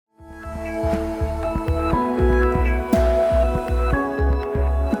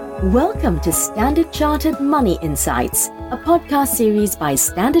Welcome to Standard Chartered Money Insights, a podcast series by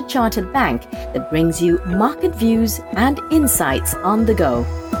Standard Chartered Bank that brings you market views and insights on the go.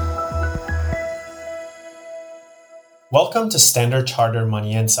 Welcome to Standard Chartered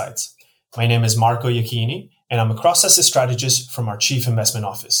Money Insights. My name is Marco Iacchini, and I'm a cross-asset strategist from our Chief Investment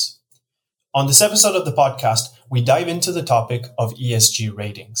Office. On this episode of the podcast, we dive into the topic of ESG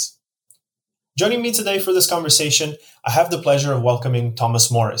ratings. Joining me today for this conversation, I have the pleasure of welcoming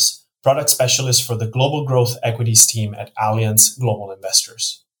Thomas Morris, Product Specialist for the Global Growth Equities team at Allianz Global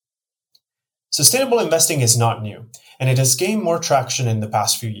Investors. Sustainable investing is not new, and it has gained more traction in the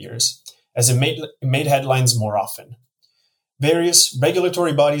past few years, as it made headlines more often. Various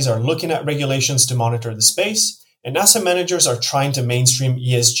regulatory bodies are looking at regulations to monitor the space, and asset managers are trying to mainstream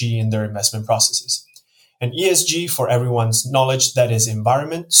ESG in their investment processes. And ESG, for everyone's knowledge, that is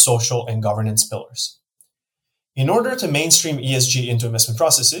environment, social, and governance pillars. In order to mainstream ESG into investment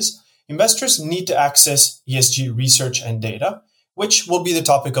processes, investors need to access ESG research and data, which will be the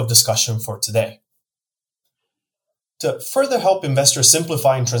topic of discussion for today. To further help investors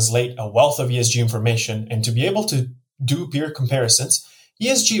simplify and translate a wealth of ESG information and to be able to do peer comparisons,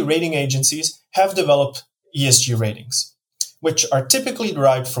 ESG rating agencies have developed ESG ratings, which are typically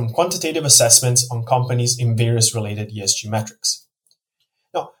derived from quantitative assessments on companies in various related ESG metrics.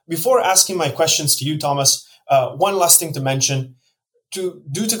 Now, before asking my questions to you, Thomas, one last thing to mention.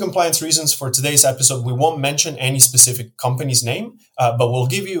 Due to compliance reasons for today's episode, we won't mention any specific company's name, but we'll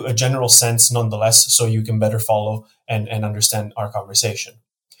give you a general sense nonetheless so you can better follow and understand our conversation.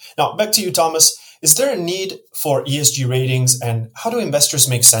 Now, back to you, Thomas. Is there a need for ESG ratings, and how do investors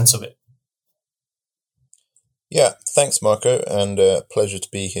make sense of it? Yeah, thanks, Marco, and a pleasure to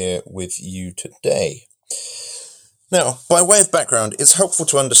be here with you today. Now, by way of background, it's helpful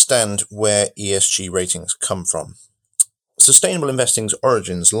to understand where ESG ratings come from. Sustainable investing's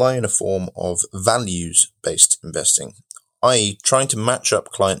origins lie in a form of values-based investing, i.e. trying to match up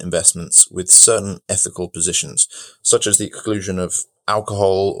client investments with certain ethical positions, such as the exclusion of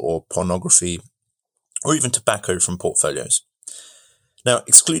alcohol or pornography, or even tobacco from portfolios. Now,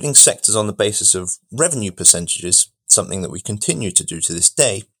 excluding sectors on the basis of revenue percentages, something that we continue to do to this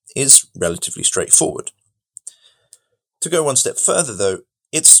day, is relatively straightforward. To go one step further, though,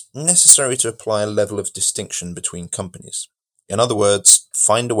 it's necessary to apply a level of distinction between companies. In other words,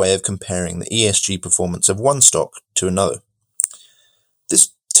 find a way of comparing the ESG performance of one stock to another.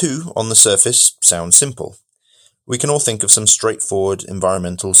 This, too, on the surface, sounds simple. We can all think of some straightforward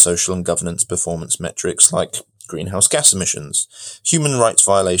environmental, social, and governance performance metrics like greenhouse gas emissions, human rights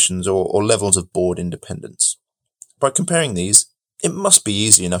violations, or levels of board independence. By comparing these, it must be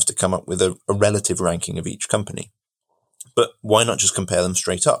easy enough to come up with a relative ranking of each company. But why not just compare them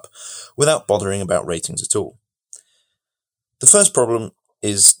straight up, without bothering about ratings at all? The first problem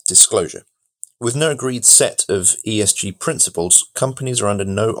is disclosure. With no agreed set of ESG principles, companies are under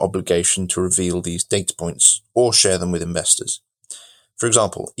no obligation to reveal these data points or share them with investors. For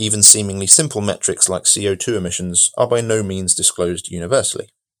example, even seemingly simple metrics like CO2 emissions are by no means disclosed universally.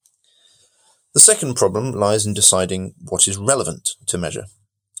 The second problem lies in deciding what is relevant to measure.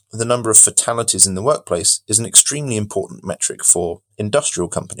 The number of fatalities in the workplace is an extremely important metric for industrial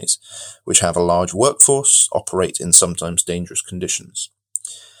companies, which have a large workforce, operate in sometimes dangerous conditions.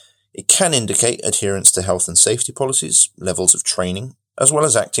 It can indicate adherence to health and safety policies, levels of training, as well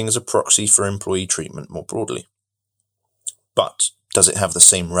as acting as a proxy for employee treatment more broadly. But does it have the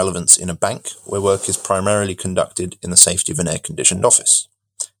same relevance in a bank where work is primarily conducted in the safety of an air-conditioned office?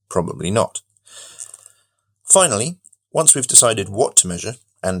 Probably not. Finally, once we've decided what to measure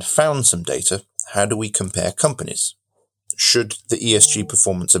and found some data, how do we compare companies? Should the ESG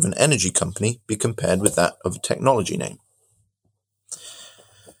performance of an energy company be compared with that of a technology name?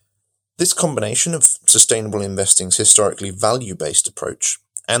 This combination of sustainable investing's historically value-based approach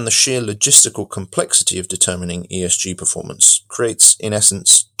and the sheer logistical complexity of determining ESG performance creates, in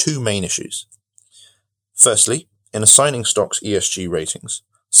essence, two main issues. Firstly, in assigning stocks ESG ratings,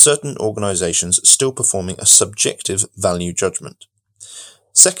 certain organizations are still performing a subjective value judgment.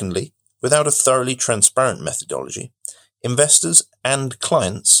 Secondly, without a thoroughly transparent methodology, investors and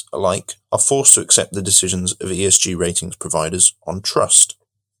clients alike are forced to accept the decisions of ESG ratings providers on trust.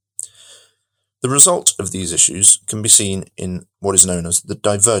 The result of these issues can be seen in what is known as the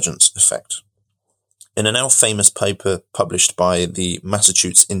divergence effect. In a now famous paper published by the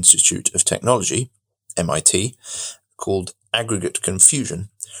Massachusetts Institute of Technology, MIT, called Aggregate Confusion,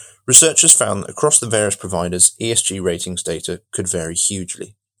 researchers found that across the various providers, ESG ratings data could vary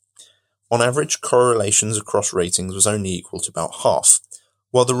hugely. On average, correlations across ratings was only equal to about half,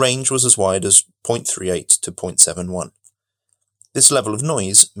 while the range was as wide as 0.38 to 0.71. This level of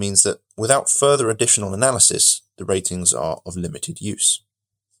noise means that without further additional analysis, the ratings are of limited use.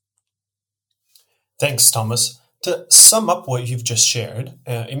 Thanks, Thomas. To sum up what you've just shared,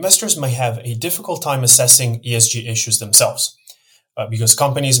 investors may have a difficult time assessing ESG issues themselves because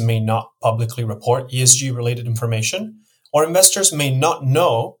companies may not publicly report ESG-related information, or investors may not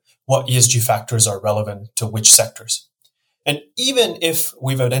know what ESG factors are relevant to which sectors. And even if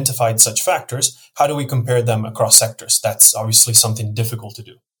we've identified such factors, how do we compare them across sectors? That's obviously something difficult to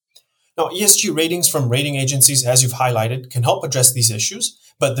do. Now, ESG ratings from rating agencies, as you've highlighted, can help address these issues,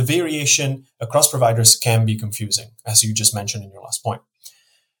 but the variation across providers can be confusing, as you just mentioned in your last point.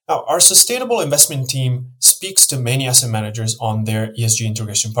 Now, our sustainable investment team speaks to many asset managers on their ESG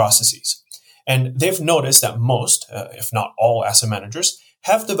integration processes. And they've noticed that most, if not all asset managers,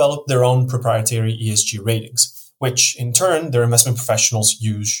 have developed their own proprietary ESG ratings, which in turn their investment professionals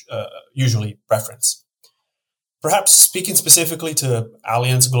usually reference. Perhaps speaking specifically to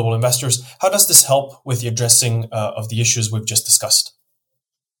Allianz Global Investors, how does this help with the addressing of the issues we've just discussed?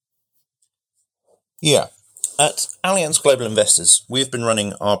 Yeah. At Allianz Global Investors, we've been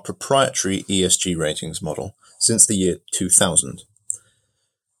running our proprietary ESG ratings model since the year 2000.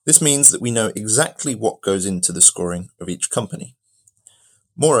 This means that we know exactly what goes into the scoring of each company.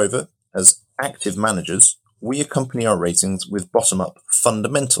 Moreover, as active managers, we accompany our ratings with bottom-up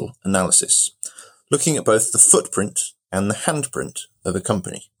fundamental analysis, looking at both the footprint and the handprint of a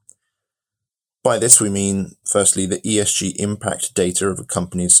company. By this we mean, firstly, the ESG impact data of a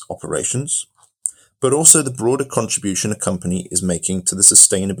company's operations, but also the broader contribution a company is making to the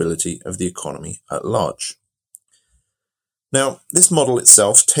sustainability of the economy at large. Now, this model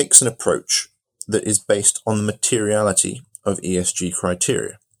itself takes an approach that is based on the materiality of ESG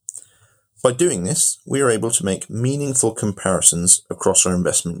criteria. By doing this, we are able to make meaningful comparisons across our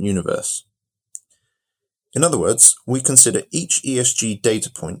investment universe. In other words, we consider each ESG data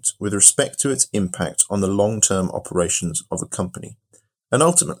point with respect to its impact on the long-term operations of a company, and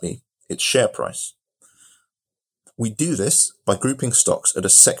ultimately, its share price. We do this by grouping stocks at a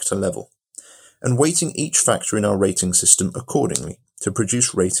sector level and weighting each factor in our rating system accordingly to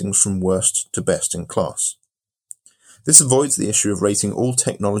produce ratings from worst to best in class. This avoids the issue of rating all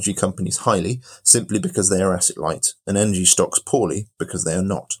technology companies highly simply because they are asset light and energy stocks poorly because they are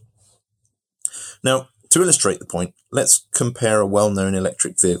not. Now, to illustrate the point, let's compare a well-known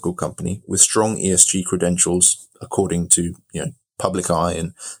electric vehicle company with strong ESG credentials according to public eye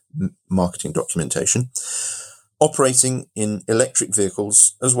and marketing documentation, operating in electric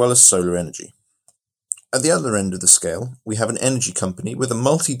vehicles as well as solar energy. At the other end of the scale, we have an energy company with a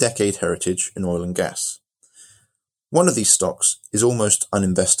multi-decade heritage in oil and gas. One of these stocks is almost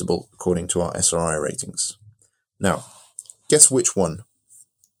uninvestable according to our SRI ratings. Now, guess which one?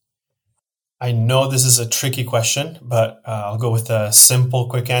 I know this is a tricky question, but I'll go with a simple,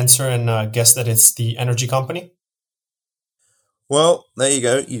 quick answer and guess that it's the energy company. Well, there you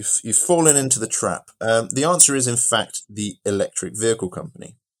go. You've fallen into the trap. The answer is, in fact, the electric vehicle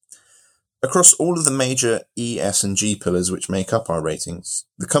company. Across all of the major E, S, and G pillars which make up our ratings,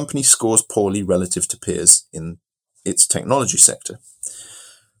 the company scores poorly relative to peers in its technology sector.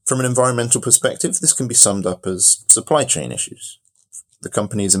 From an environmental perspective, this can be summed up as supply chain issues. The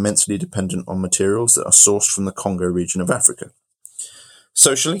company is immensely dependent on materials that are sourced from the Congo region of Africa.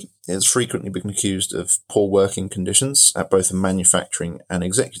 Socially, it has frequently been accused of poor working conditions at both a manufacturing and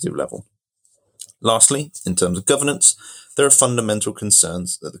executive level. Lastly, in terms of governance, there are fundamental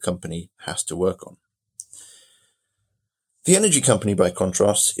concerns that the company has to work on. The energy company, by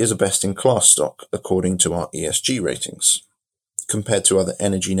contrast, is a best-in-class stock according to our ESG ratings. Compared to other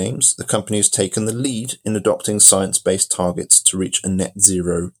energy names, the company has taken the lead in adopting science-based targets to reach a net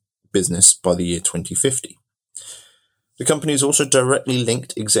zero business by the year 2050. The company has also directly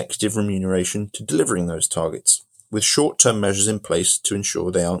linked executive remuneration to delivering those targets, with short-term measures in place to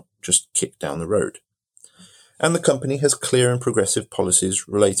ensure they aren't just kicked down the road. And the company has clear and progressive policies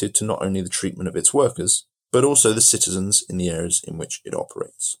related to not only the treatment of its workers, but also the citizens in the areas in which it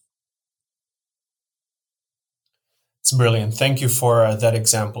operates. It's brilliant. Thank you for that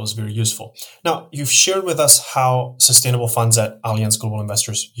example. It's very useful. Now, you've shared with us how sustainable funds at Allianz Global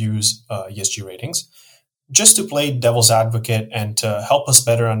Investors use ESG ratings. Just to play devil's advocate and to help us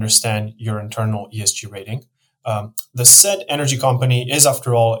better understand your internal ESG rating, the said energy company is,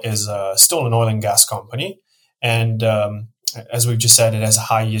 after all, still an oil and gas company. And as we've just said, it has a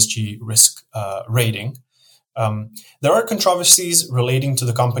high ESG risk rating. There are controversies relating to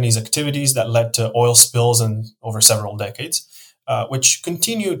the company's activities that led to oil spills over several decades, which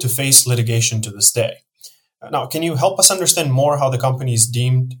continue to face litigation to this day. Now, can you help us understand more how the company is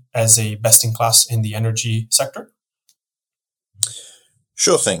deemed as a best-in-class in the energy sector?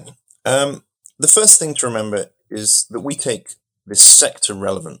 Sure thing. The first thing to remember is that we take this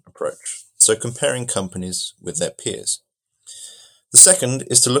sector-relevant approach, so comparing companies with their peers. The second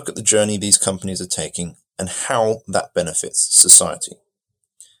is to look at the journey these companies are taking and how that benefits society.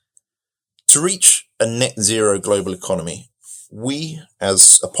 To reach a net zero global economy, we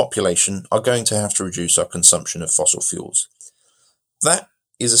as a population are going to have to reduce our consumption of fossil fuels. That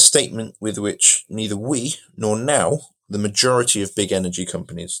is a statement with which neither we nor now the majority of big energy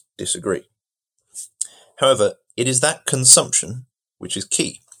companies disagree. However, it is that consumption which is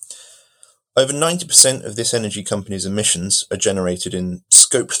key. Over 90% of this energy company's emissions are generated in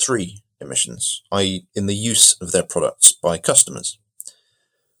Scope 3 emissions, i.e. in the use of their products by customers.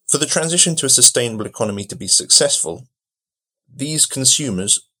 For the transition to a sustainable economy to be successful, these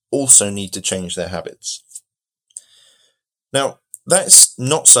consumers also need to change their habits. Now, that's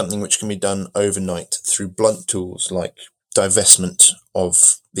not something which can be done overnight through blunt tools like divestment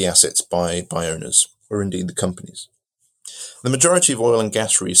of the assets by owners, or indeed the companies. The majority of oil and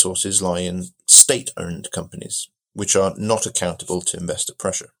gas resources lie in state-owned companies, which are not accountable to investor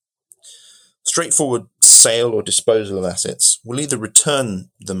pressure. Straightforward sale or disposal of assets will either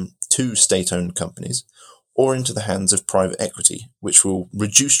return them to state-owned companies or into the hands of private equity, which will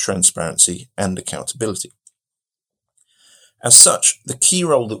reduce transparency and accountability. As such, the key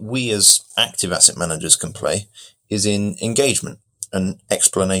role that we as active asset managers can play is in engagement and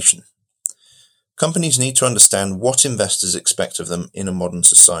explanation. Companies need to understand what investors expect of them in a modern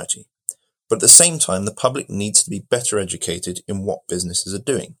society, but at the same time, the public needs to be better educated in what businesses are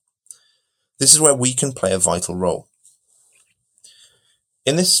doing. This is where we can play a vital role.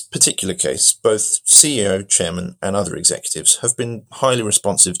 In this particular case, both CEO, chairman, and other executives have been highly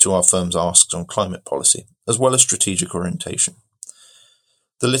responsive to our firm's asks on climate policy, as well as strategic orientation.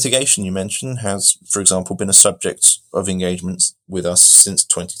 The litigation you mentioned has, for example, been a subject of engagements with us since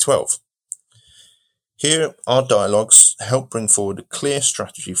 2012. Here, our dialogues help bring forward a clear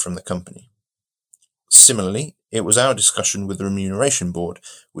strategy from the company. Similarly, it was our discussion with the Remuneration Board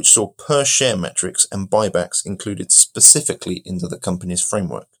which saw per-share metrics and buybacks included specifically into the company's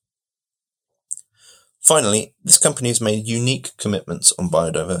framework. Finally, this company has made unique commitments on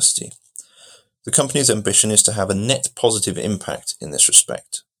biodiversity. The company's ambition is to have a net positive impact in this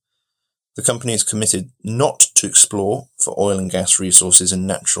respect. The company is committed not to explore for oil and gas resources in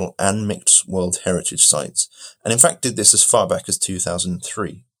natural and mixed World Heritage sites, and in fact did this as far back as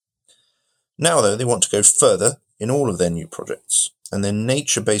 2003. Now, though, they want to go further in all of their new projects, and their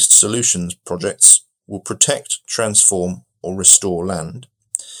nature-based solutions projects will protect, transform, or restore land,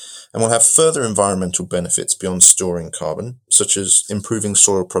 and will have further environmental benefits beyond storing carbon, such as improving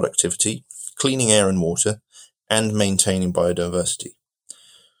soil productivity, cleaning air and water, and maintaining biodiversity.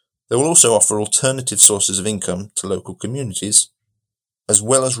 They will also offer alternative sources of income to local communities, as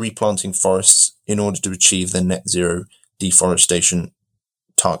well as replanting forests in order to achieve their net zero deforestation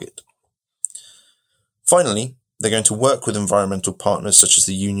target. Finally, they're going to work with environmental partners such as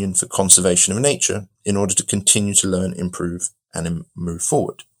the Union for Conservation of Nature in order to continue to learn, improve, and move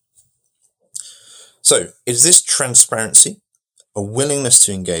forward. So, it is this transparency, a willingness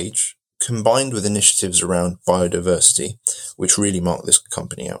to engage, combined with initiatives around biodiversity, which really mark this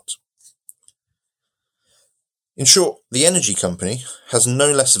company out. In short, the energy company has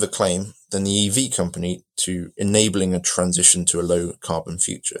no less of a claim than the EV company to enabling a transition to a low-carbon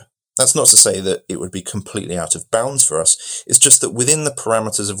future. That's not to say that it would be completely out of bounds for us. It's just that within the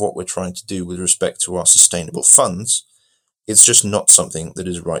parameters of what we're trying to do with respect to our sustainable funds, it's just not something that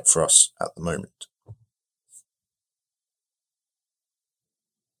is right for us at the moment.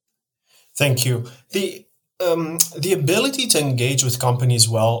 Thank you. The ability to engage with companies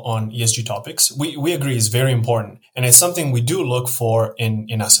well on ESG topics, we agree is very important, and it's something we do look for in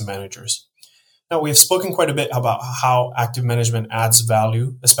asset managers. Now, we have spoken quite a bit about how active management adds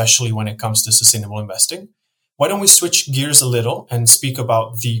value, especially when it comes to sustainable investing. Why don't we switch gears a little and speak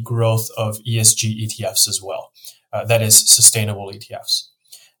about the growth of ESG ETFs as well, that is, sustainable ETFs.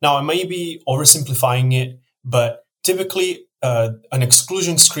 Now, I may be oversimplifying it, but typically an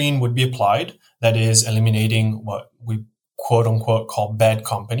exclusion screen would be applied, that is, eliminating what we quote-unquote call bad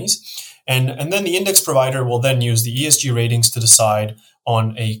companies. And then the index provider will then use the ESG ratings to decide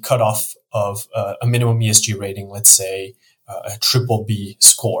on a cutoff of a minimum ESG rating, let's say a BBB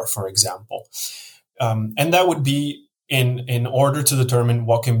score, for example. And that would be in order to determine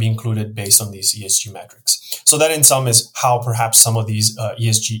what can be included based on these ESG metrics. So that in sum is how perhaps some of these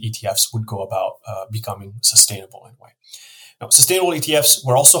ESG ETFs would go about becoming sustainable in a way. Now, sustainable ETFs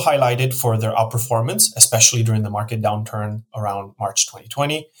were also highlighted for their outperformance, especially during the market downturn around March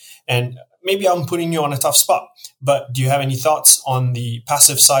 2020. And maybe I'm putting you on a tough spot, but do you have any thoughts on the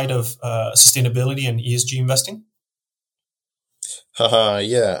passive side of sustainability and ESG investing?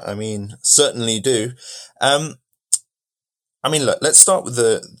 Yeah, certainly do. Look, let's start with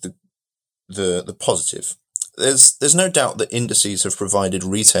the positive. There's no doubt that indices have provided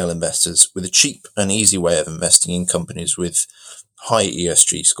retail investors with a cheap and easy way of investing in companies with high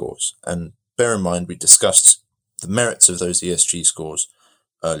ESG scores. And bear in mind, we discussed the merits of those ESG scores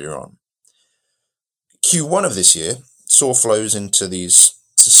earlier on. Q1 of this year saw flows into these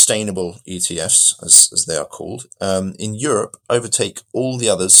sustainable ETFs, as they are called, in Europe overtake all the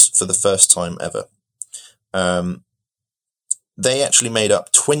others for the first time ever. They actually made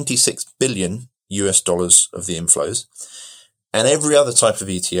up $26 billion of the inflows, and every other type of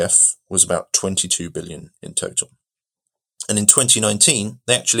ETF was about 22 billion in total. And in 2019,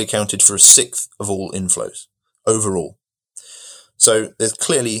 they actually accounted for a sixth of all inflows overall. So there's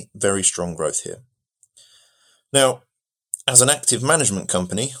clearly very strong growth here. Now, as an active management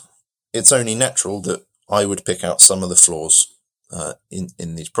company, it's only natural that I would pick out some of the flaws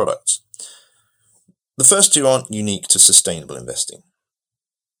in these products. The first two aren't unique to sustainable investing.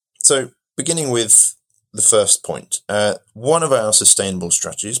 So beginning with the first point, one of our sustainable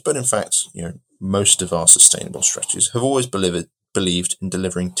strategies, but in fact, most of our sustainable strategies have always believed in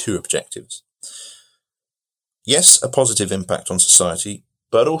delivering two objectives. Yes, a positive impact on society,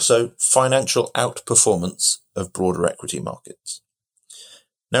 but also financial outperformance of broader equity markets.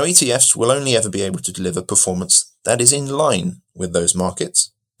 Now, ETFs will only ever be able to deliver performance that is in line with those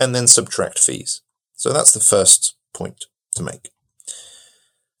markets and then subtract fees. So that's the first point to make.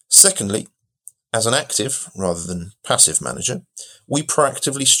 Secondly, as an active rather than passive manager, we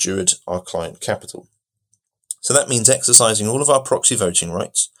proactively steward our client capital. So that means exercising all of our proxy voting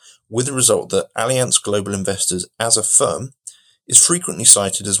rights, with the result that Allianz Global Investors as a firm is frequently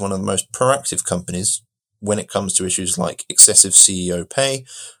cited as one of the most proactive companies when it comes to issues like excessive CEO pay,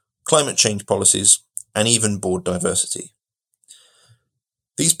 climate change policies, and even board diversity.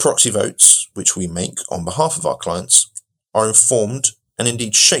 These proxy votes, which we make on behalf of our clients, are informed and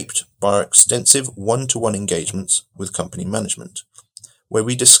indeed shaped by our extensive one-to-one engagements with company management, where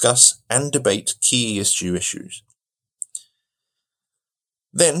we discuss and debate key ESG issues.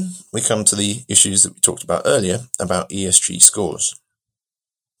 Then we come to the issues that we talked about earlier about ESG scores.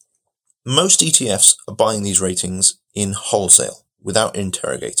 Most ETFs are buying these ratings in wholesale without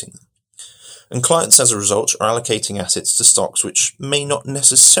interrogating them. And clients, as a result, are allocating assets to stocks which may not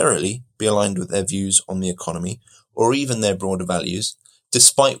necessarily be aligned with their views on the economy or even their broader values,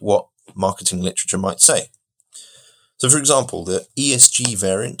 despite what marketing literature might say. So, for example, the ESG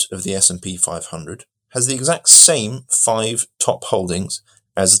variant of the S&P 500 has the exact same 5 top holdings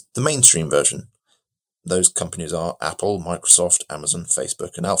as the mainstream version. Those companies are Apple, Microsoft, Amazon,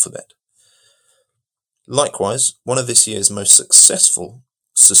 Facebook, and Alphabet. Likewise, one of this year's most successful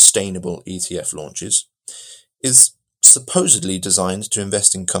sustainable ETF launches is supposedly designed to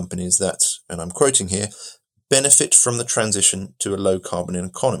invest in companies that, and I'm quoting here, benefit from the transition to a low-carbon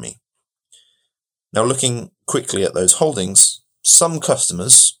economy. Now, looking quickly at those holdings, some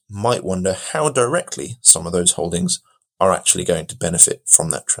customers might wonder how directly some of those holdings are actually going to benefit from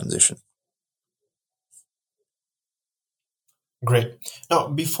that transition. Great. Now,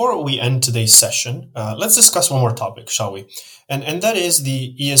 before we end today's session, let's discuss one more topic, shall we? And that is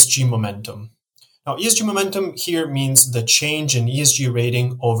the ESG momentum. Now, ESG momentum here means the change in ESG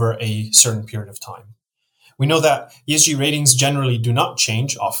rating over a certain period of time. We know that ESG ratings generally do not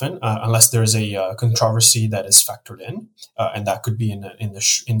change often unless there is a controversy that is factored in, and that could be in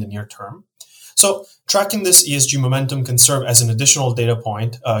the near term. So tracking this ESG momentum can serve as an additional data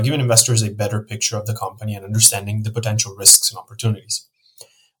point, giving investors a better picture of the company and understanding the potential risks and opportunities.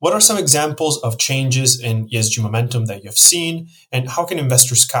 What are some examples of changes in ESG momentum that you've seen, and how can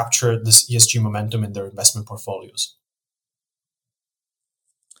investors capture this ESG momentum in their investment portfolios?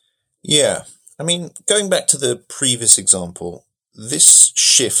 Yeah, going back to the previous example, this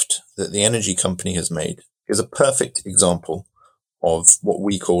shift that the energy company has made is a perfect example of what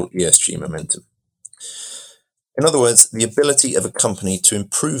we call ESG momentum. In other words, the ability of a company to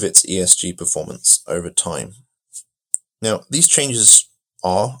improve its ESG performance over time. Now, these changes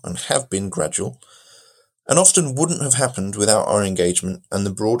are and have been gradual and often wouldn't have happened without our engagement and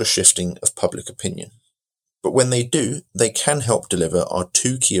the broader shifting of public opinion. But when they do, they can help deliver our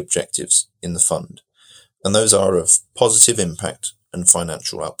 2 key objectives in the fund, and those are of positive impact and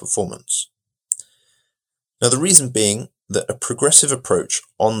financial outperformance. Now, the reason being that a progressive approach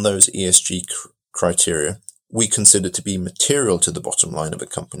on those ESG criteria we consider to be material to the bottom line of a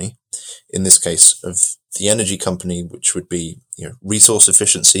company, in this case of the energy company, which would be resource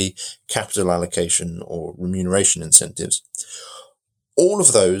efficiency, capital allocation, or remuneration incentives, all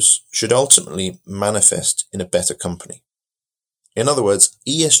of those should ultimately manifest in a better company. In other words,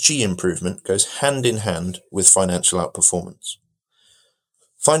 ESG improvement goes hand in hand with financial outperformance.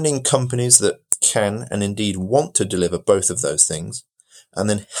 Finding companies that can and indeed want to deliver both of those things, and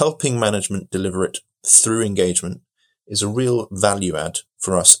then helping management deliver it through engagement, is a real value add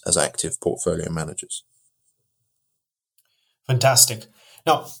for us as active portfolio managers. Fantastic.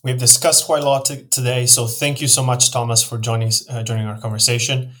 Now, we've discussed quite a lot today, so thank you so much, Thomas, for joining our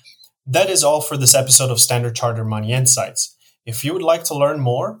conversation. That is all for this episode of Standard Chartered Money Insights. If you would like to learn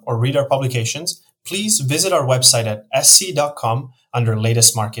more or read our publications, please visit our website at sc.com under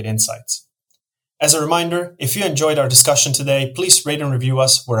Latest Market Insights. As a reminder, if you enjoyed our discussion today, please rate and review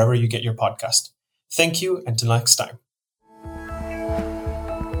us wherever you get your podcast. Thank you, and until next time.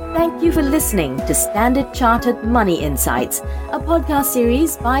 Thank you for listening to Standard Chartered Money Insights, a podcast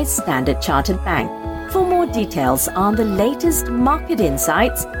series by Standard Chartered Bank. For more details on the latest market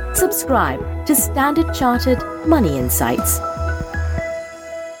insights, subscribe to Standard Chartered Money Insights.